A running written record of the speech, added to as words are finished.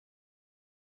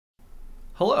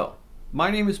Hello, my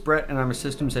name is Brett and I'm a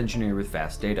systems engineer with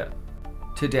Vast Data.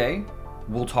 Today,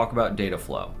 we'll talk about data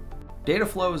flow. Data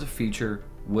flow is a feature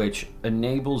which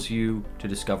enables you to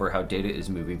discover how data is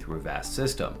moving through a vast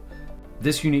system.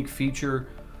 This unique feature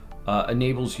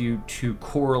enables you to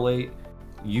correlate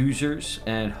users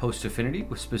and host affinity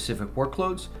with specific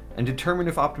workloads and determine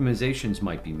if optimizations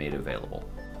might be made available,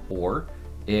 or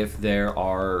if there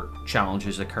are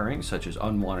challenges occurring such as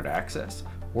unwanted access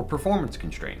or performance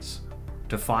constraints.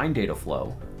 To find data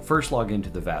flow, first log into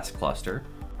the Vast cluster,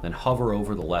 then hover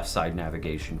over the left side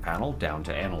navigation panel down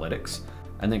to Analytics,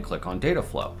 and then click on Data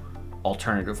Flow.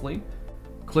 Alternatively,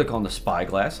 click on the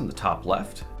spyglass in the top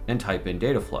left and type in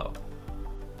Data Flow.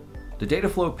 The Data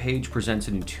Flow page presents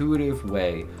an intuitive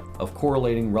way of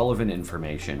correlating relevant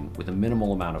information with a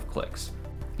minimal amount of clicks.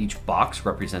 Each box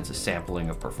represents a sampling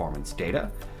of performance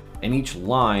data, and each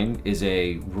line is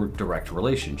a direct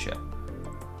relationship.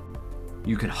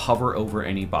 You can hover over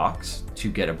any box to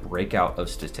get a breakout of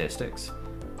statistics,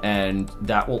 and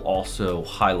that will also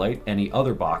highlight any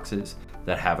other boxes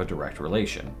that have a direct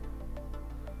relation.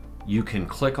 You can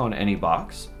click on any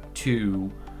box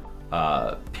to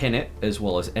pin it, as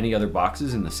well as any other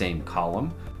boxes in the same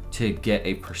column, to get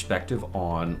a perspective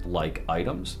on like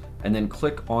items, and then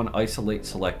click on Isolate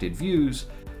Selected Views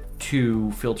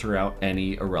to filter out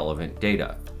any irrelevant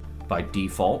data. By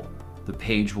default, the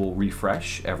page will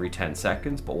refresh every 10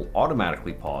 seconds, but will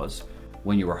automatically pause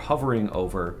when you are hovering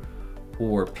over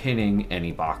or pinning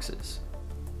any boxes.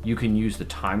 You can use the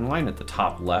timeline at the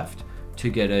top left to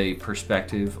get a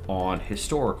perspective on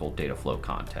historical data flow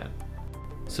content.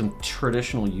 Some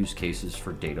traditional use cases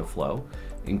for data flow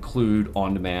include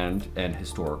on-demand and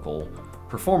historical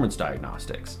performance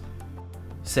diagnostics.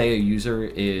 Say a user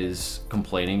is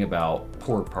complaining about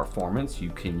poor performance,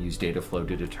 you can use data flow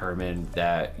to determine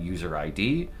that user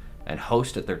ID and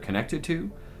host that they're connected to,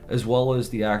 as well as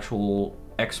the actual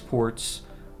exports,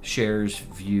 shares,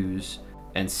 views,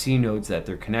 and C nodes that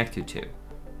they're connected to.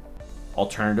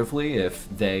 Alternatively, if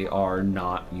they are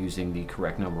not using the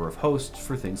correct number of hosts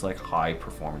for things like high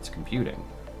performance computing.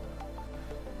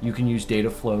 You can use data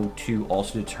flow to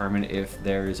also determine if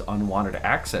there is unwanted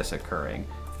access occurring.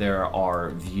 There are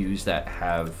views that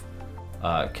have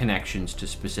connections to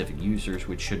specific users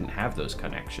which shouldn't have those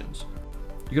connections.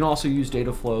 You can also use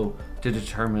data flow to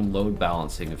determine load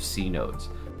balancing of C nodes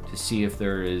to see if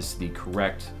there is the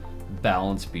correct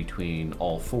balance between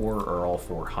all 4 or all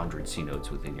 400 C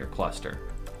nodes within your cluster.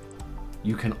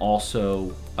 You can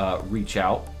also reach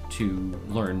out to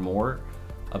learn more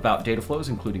about data flows,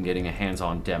 including getting a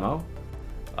hands-on demo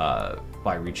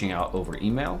by reaching out over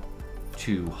email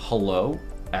to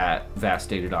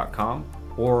hello@vastdata.com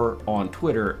or on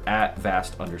Twitter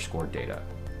 @vast_data.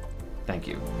 Thank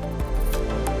you.